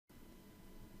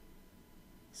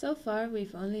So far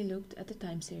we've only looked at the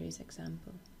time series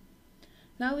example.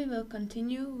 Now we will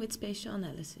continue with spatial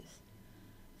analysis.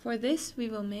 For this we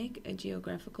will make a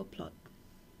geographical plot.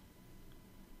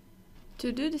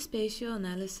 To do the spatial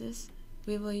analysis,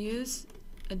 we will use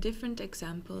a different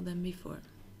example than before.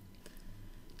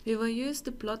 We will use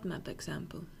the plot map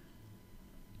example.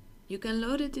 You can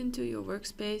load it into your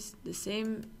workspace the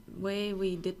same way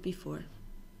we did before.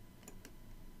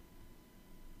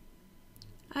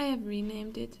 I have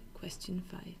renamed it Question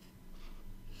 5.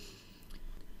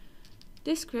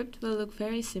 This script will look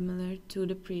very similar to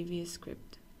the previous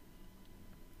script.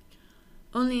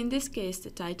 Only in this case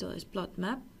the title is Plot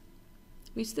Map.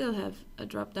 We still have a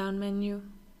drop-down menu.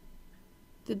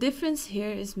 The difference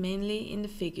here is mainly in the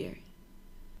figure.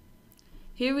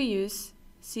 Here we use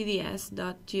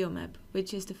C3S.geomap,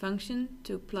 which is the function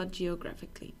to plot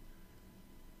geographically.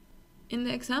 In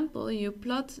the example, you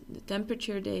plot the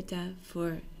temperature data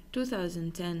for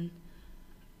 2010,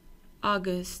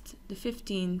 August the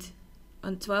 15th,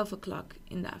 on 12 o'clock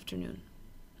in the afternoon.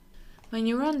 When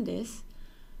you run this,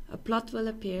 a plot will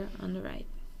appear on the right.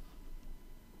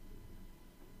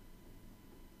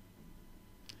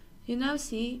 You now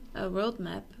see a world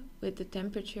map with the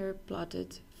temperature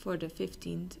plotted for the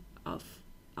 15th of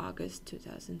August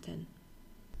 2010.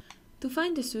 To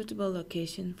find a suitable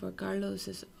location for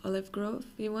Carlos's olive grove,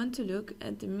 we want to look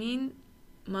at the mean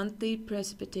monthly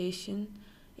precipitation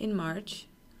in March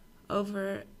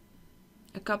over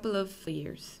a couple of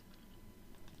years.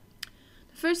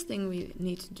 The first thing we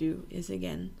need to do is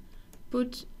again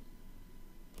put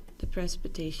the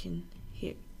precipitation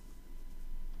here.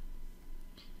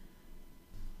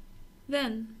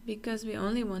 Then, because we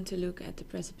only want to look at the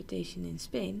precipitation in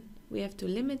Spain, we have to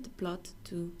limit the plot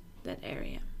to that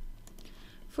area.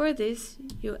 For this,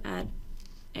 you add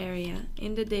area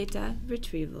in the data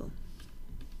retrieval.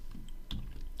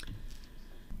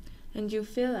 And you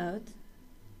fill out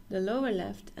the lower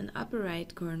left and upper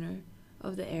right corner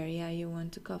of the area you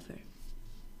want to cover.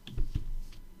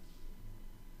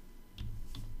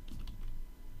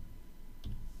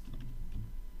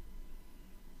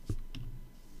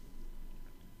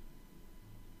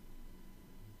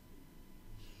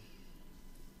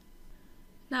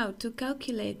 Now, to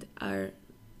calculate our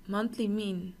monthly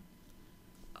mean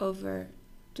over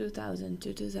 2000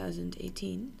 to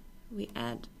 2018, we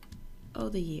add all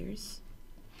the years.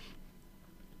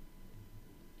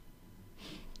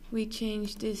 We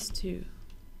change this to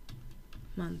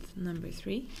month number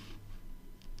 3,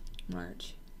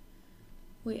 March.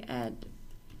 We add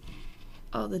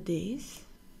all the days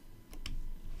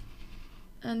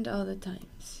and all the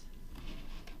times.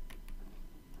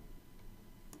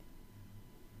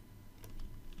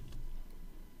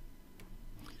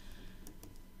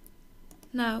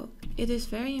 Now, it is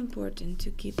very important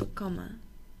to keep a comma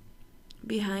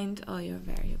behind all your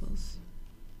variables.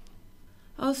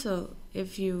 Also,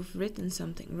 if you've written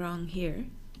something wrong here,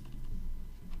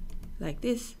 like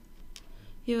this,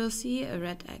 you will see a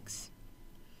red X.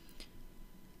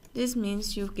 This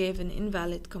means you gave an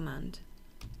invalid command.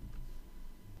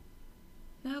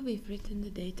 Now we've written the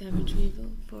data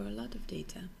retrieval for a lot of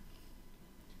data.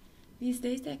 These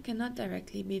data cannot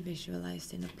directly be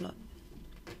visualized in a plot.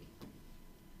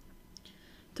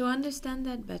 To understand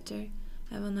that better,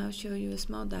 I will now show you a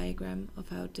small diagram of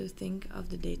how to think of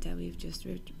the data we've just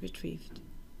retrieved.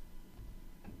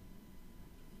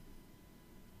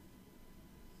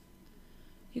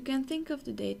 You can think of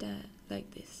the data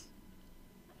like this.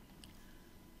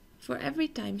 For every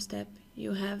time step,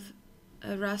 you have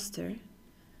a raster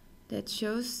that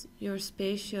shows your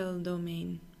spatial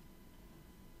domain.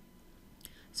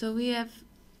 So we have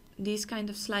these kind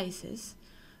of slices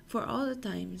for all the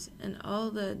times and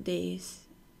all the days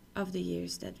of the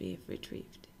years that we have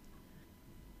retrieved.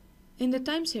 In the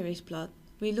time series plot,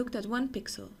 we looked at one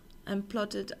pixel and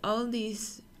plotted all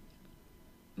these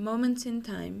moments in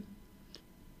time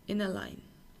in a line.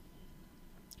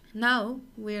 Now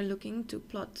we are looking to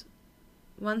plot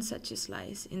one such a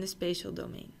slice in the spatial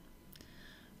domain.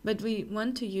 But we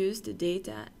want to use the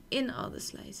data in all the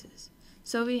slices.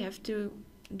 So we have to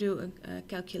do a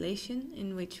calculation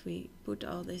in which we put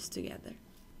all this together.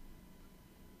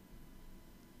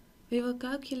 We will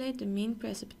calculate the mean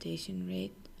precipitation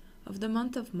rate of the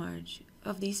month of March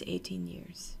of these 18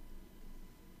 years.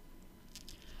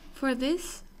 For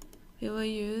this, we will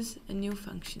use a new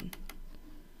function.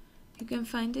 You can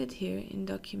find it here in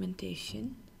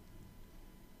documentation,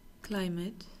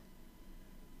 climate.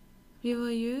 We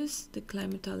will use the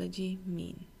climatology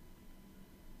mean.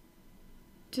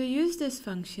 To use this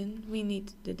function, we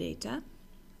need the data,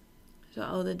 so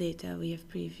all the data we have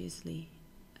previously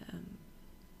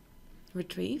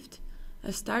retrieved,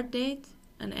 a start date,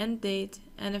 an end date,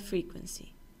 and a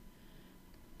frequency.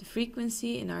 The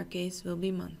frequency in our case will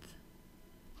be month.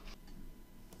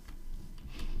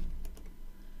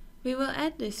 We will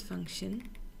add this function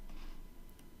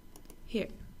here.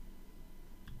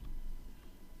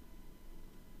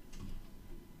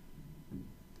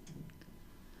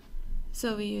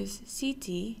 So we use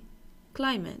CT,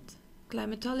 climate,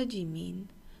 climatology mean,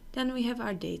 then we have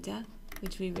our data,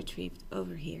 which we retrieved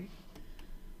over here.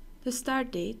 The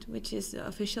start date, which is the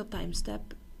official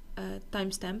timestamp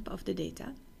of the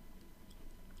data.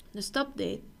 The stop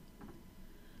date,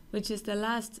 which is the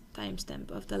last timestamp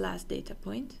of the last data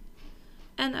point.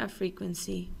 And our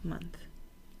frequency, month.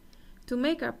 To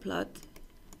make our plot,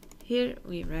 here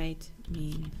we write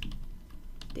mean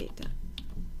data.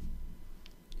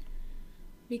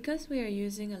 Because we are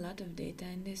using a lot of data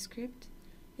in this script,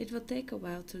 it will take a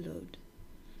while to load.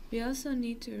 We also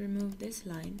need to remove this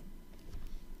line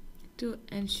to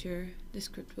ensure the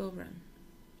script will run.